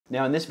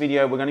Now in this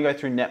video, we're gonna go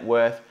through net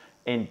worth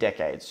in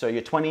decades. So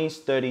your 20s,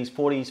 30s,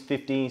 40s,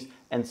 50s,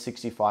 and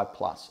 65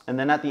 plus. And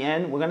then at the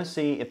end, we're gonna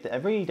see if the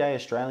everyday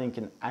Australian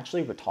can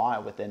actually retire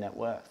with their net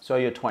worth. So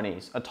your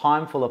 20s, a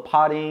time full of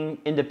partying,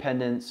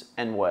 independence,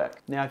 and work.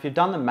 Now, if you've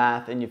done the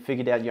math and you've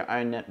figured out your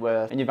own net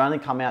worth and you've only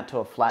come out to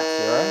a flat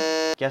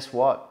zero, guess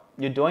what?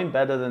 You're doing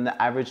better than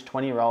the average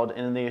 20-year-old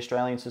in the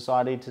Australian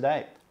society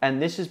today.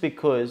 And this is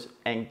because,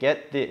 and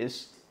get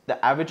this,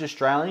 the average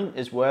Australian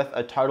is worth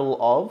a total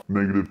of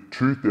negative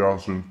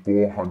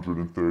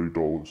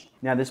 $2,430.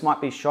 Now this might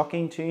be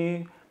shocking to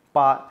you,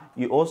 but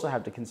you also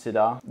have to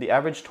consider the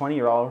average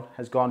 20-year-old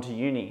has gone to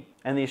uni.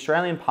 And the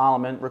Australian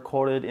Parliament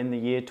recorded in the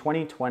year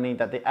 2020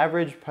 that the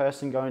average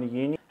person going to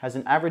uni has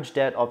an average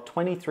debt of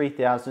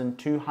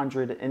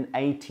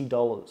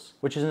 $23,280,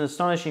 which is an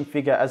astonishing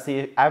figure, as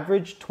the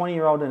average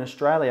 20-year-old in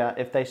Australia,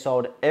 if they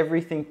sold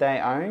everything they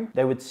own,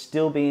 they would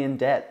still be in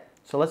debt.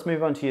 So let's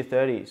move on to your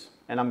 30s.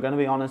 And I'm gonna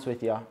be honest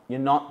with you, you're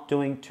not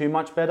doing too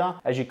much better,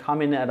 as you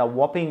come in at a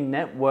whopping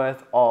net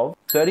worth of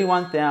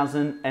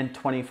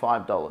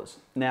 $31,025.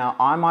 Now,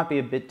 I might be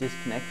a bit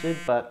disconnected,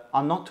 but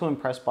I'm not too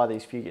impressed by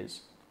these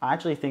figures. I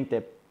actually think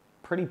they're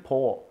pretty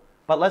poor.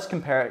 But let's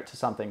compare it to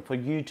something for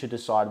you to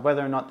decide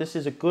whether or not this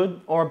is a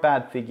good or a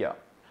bad figure.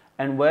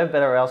 And where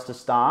better else to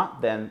start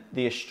than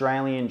the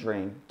Australian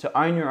dream, to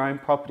own your own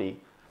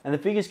property. And the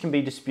figures can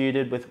be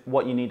disputed with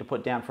what you need to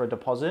put down for a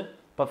deposit.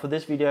 But for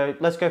this video,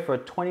 let's go for a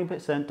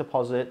 20%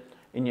 deposit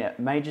in your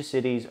major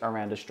cities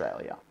around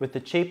Australia. With the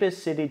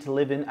cheapest city to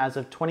live in as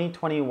of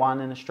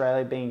 2021 in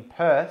Australia being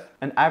Perth,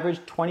 an average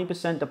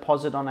 20%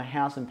 deposit on a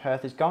house in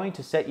Perth is going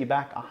to set you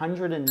back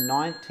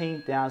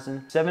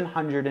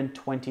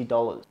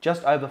 $119,720,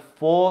 just over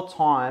 4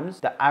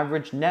 times the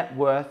average net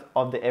worth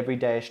of the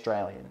everyday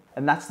Australian.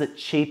 And that's the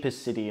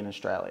cheapest city in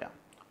Australia.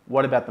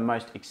 What about the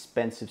most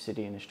expensive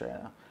city in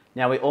Australia?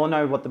 Now, we all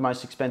know what the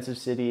most expensive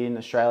city in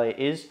Australia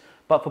is,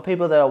 but for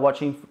people that are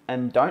watching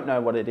and don't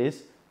know what it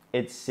is,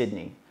 it's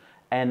Sydney.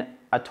 And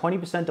a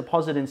 20%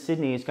 deposit in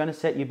Sydney is going to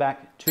set you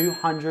back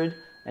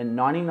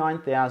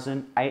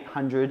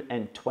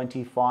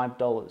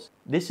 $299,825.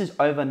 This is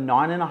over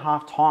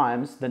 9.5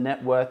 times the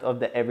net worth of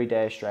the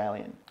everyday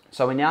Australian.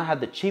 So we now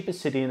have the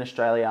cheapest city in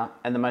Australia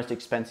and the most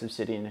expensive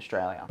city in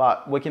Australia.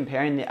 But we're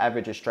comparing the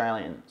average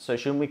Australian. So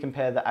shouldn't we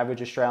compare the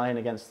average Australian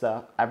against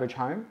the average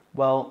home?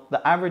 Well,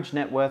 the average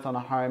net worth on a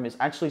home is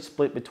actually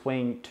split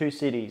between 2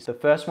 cities. The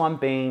first one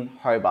being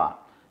Hobart.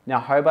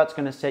 Now Hobart's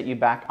going to set you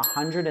back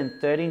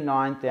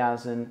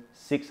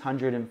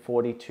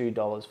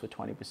 $139,642 for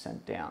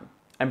 20% down.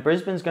 And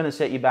Brisbane's going to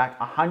set you back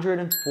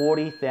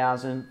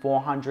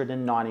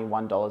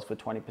 $140,491 for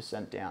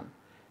 20% down.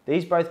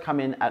 These both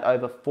come in at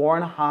over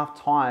 4.5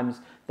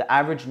 times the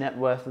average net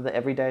worth of the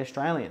everyday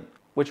Australian,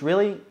 which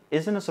really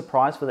isn't a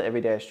surprise for the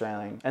everyday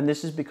Australian. And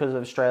this is because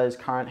of Australia's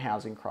current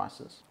housing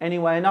crisis.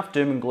 Anyway, enough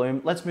doom and gloom.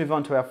 Let's move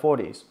on to our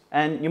 40s.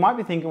 And you might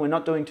be thinking we're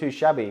not doing too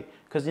shabby,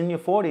 because in your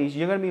 40s,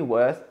 you're going to be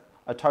worth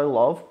a total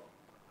of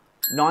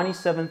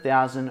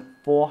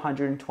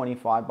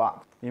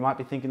 $97,425. You might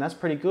be thinking that's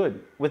pretty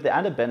good, with the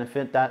added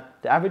benefit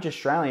that the average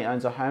Australian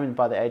owns a home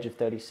by the age of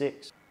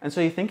 36. And so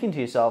you're thinking to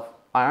yourself,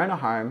 I own a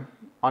home.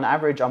 On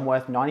average, I'm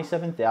worth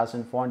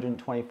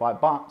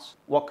 $97,425.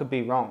 What could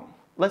be wrong?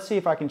 Let's see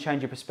if I can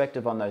change your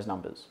perspective on those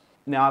numbers.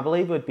 Now, I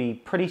believe it would be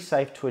pretty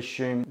safe to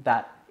assume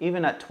that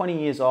even at 20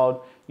 years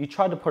old, you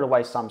tried to put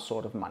away some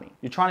sort of money.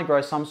 You're trying to grow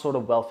some sort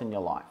of wealth in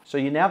your life. So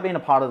you've now been a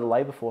part of the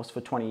labor force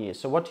for 20 years.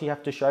 So what do you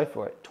have to show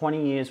for it?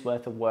 20 years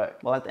worth of work.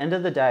 Well, at the end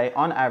of the day,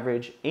 on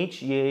average,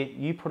 each year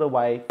you put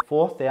away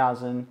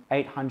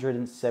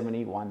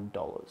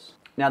 $4,871.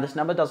 Now, this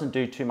number doesn't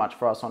do too much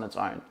for us on its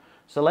own.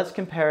 So let's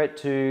compare it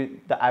to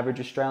the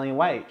average Australian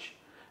wage.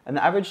 And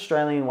the average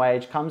Australian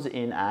wage comes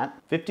in at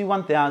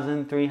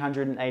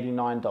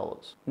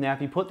 $51,389. Now,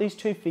 if you put these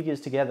two figures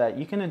together,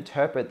 you can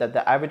interpret that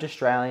the average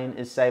Australian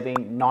is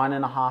saving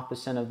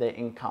 9.5% of their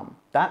income.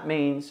 That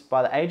means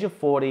by the age of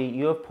 40,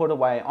 you have put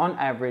away on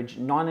average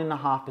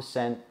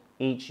 9.5%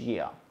 each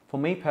year. For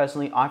me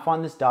personally, I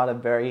find this data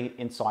very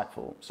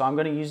insightful. So I'm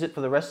going to use it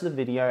for the rest of the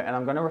video, and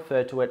I'm going to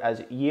refer to it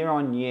as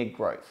year-on-year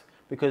growth,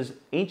 because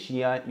each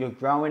year you're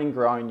growing and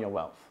growing your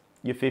wealth.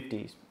 Your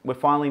 50s, we're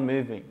finally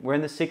moving. We're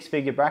in the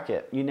 6-figure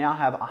bracket. You now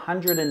have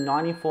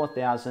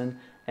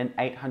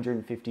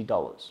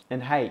 $194,850.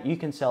 And hey, you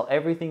can sell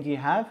everything you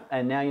have,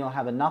 and now you'll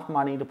have enough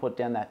money to put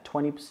down that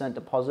 20%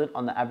 deposit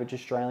on the average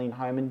Australian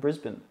home in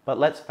Brisbane. But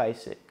let's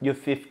face it, you're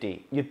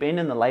 50. You've been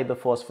in the labor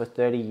force for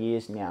 30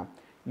 years now.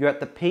 You're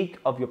at the peak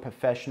of your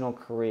professional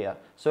career.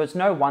 So it's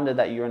no wonder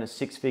that you're in a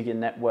 6-figure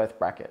net worth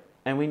bracket.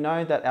 And we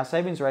know that our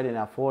savings rate in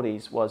our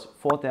 40s was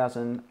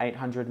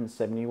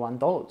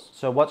 $4,871.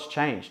 So what's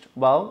changed?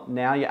 Well,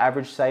 now your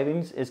average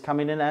savings is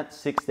coming in at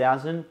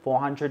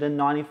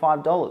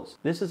 $6,495.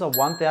 This is a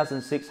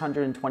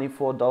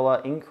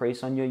 $1,624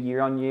 increase on your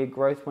year-on-year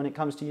growth when it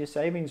comes to your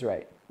savings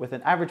rate, with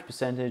an average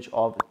percentage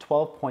of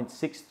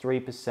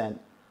 12.63%,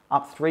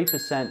 up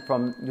 3%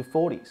 from your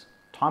 40s.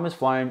 Time has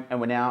flown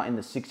and we're now in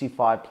the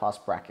 65 plus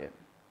bracket.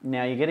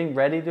 Now you're getting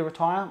ready to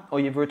retire, or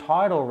you've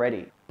retired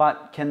already,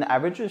 But can the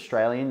average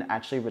Australian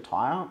actually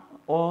retire?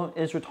 Or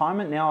is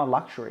retirement now a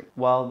luxury?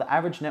 Well, the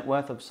average net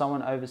worth of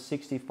someone over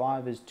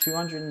 65 is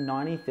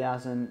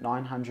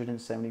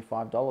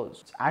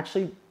 $290,975. It's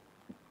actually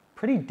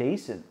pretty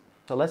decent.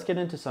 So let's get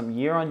into some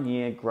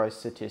year-on-year growth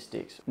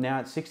statistics. Now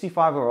at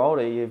 65 or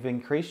older, you've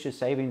increased your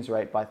savings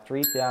rate by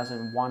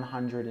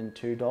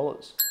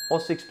 $3,102 or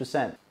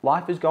 6%.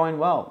 Life is going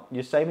well.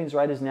 Your savings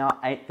rate is now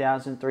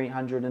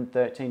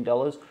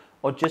 $8,313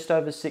 or just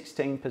over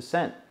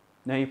 16%.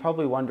 Now you're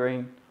probably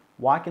wondering,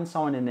 why can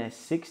someone in their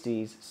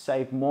 60s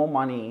save more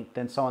money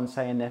than someone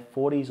say in their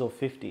 40s or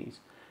 50s?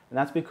 And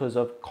that's because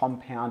of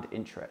compound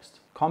interest.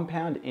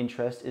 Compound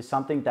interest is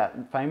something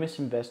that famous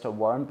investor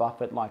Warren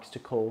Buffett likes to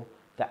call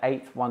the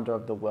eighth wonder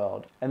of the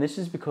world. And this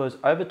is because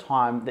over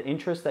time, the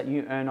interest that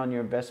you earn on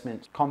your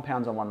investments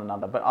compounds on one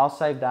another, but I'll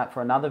save that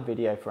for another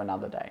video for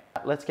another day.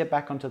 Let's get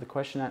back onto the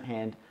question at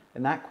hand.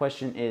 And that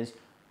question is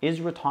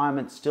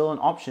retirement still an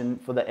option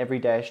for the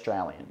everyday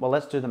Australian? Well,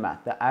 let's do the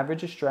math. The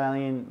average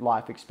Australian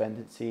life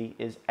expectancy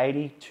is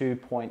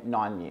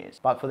 82.9 years.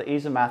 But for the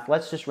ease of math,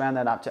 let's just round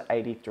that up to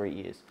 83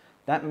 years.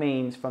 That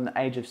means from the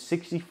age of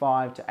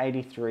 65 to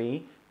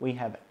 83, we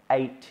have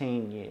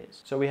 18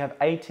 years. So we have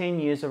 18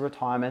 years of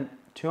retirement,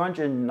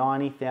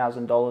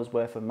 $290,000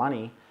 worth of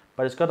money,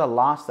 but it's got to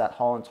last that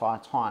whole entire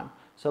time.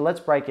 So let's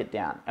break it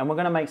down. And we're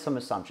going to make some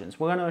assumptions.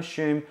 We're going to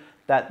assume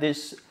that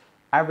this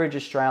average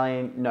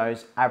Australian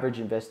knows average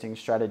investing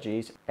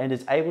strategies and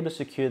is able to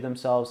secure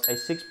themselves a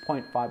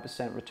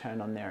 6.5%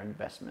 return on their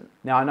investment.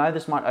 Now, I know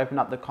this might open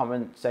up the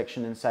comment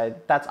section and say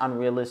that's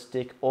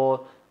unrealistic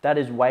or that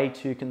is way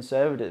too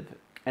conservative.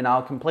 And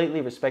I'll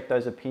completely respect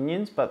those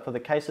opinions, but for the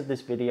case of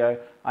this video,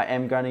 I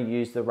am going to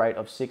use the rate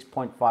of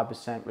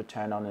 6.5%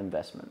 return on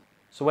investment.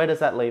 So where does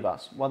that leave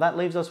us? Well, that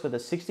leaves us with a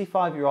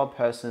 65-year-old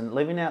person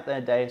living out their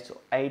days to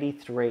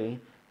 83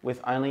 with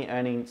only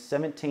earning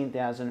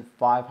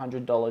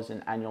 $17,500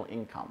 in annual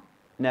income.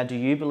 Now, do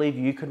you believe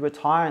you could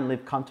retire and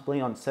live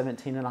comfortably on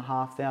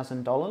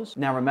 $17,500?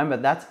 Now remember,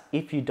 that's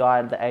if you die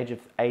at the age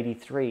of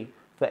 83.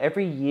 For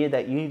every year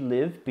that you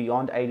live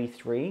beyond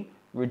 83,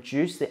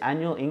 reduce the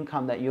annual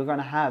income that you're going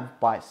to have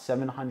by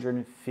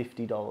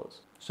 $750.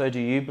 So do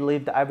you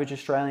believe the average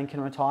Australian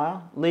can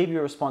retire? Leave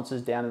your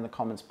responses down in the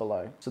comments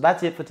below. So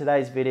that's it for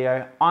today's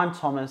video. I'm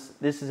Thomas,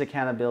 this is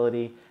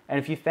Accountability. And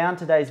if you found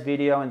today's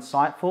video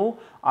insightful,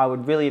 I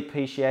would really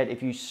appreciate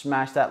if you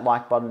smash that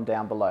like button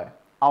down below.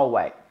 I'll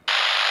wait.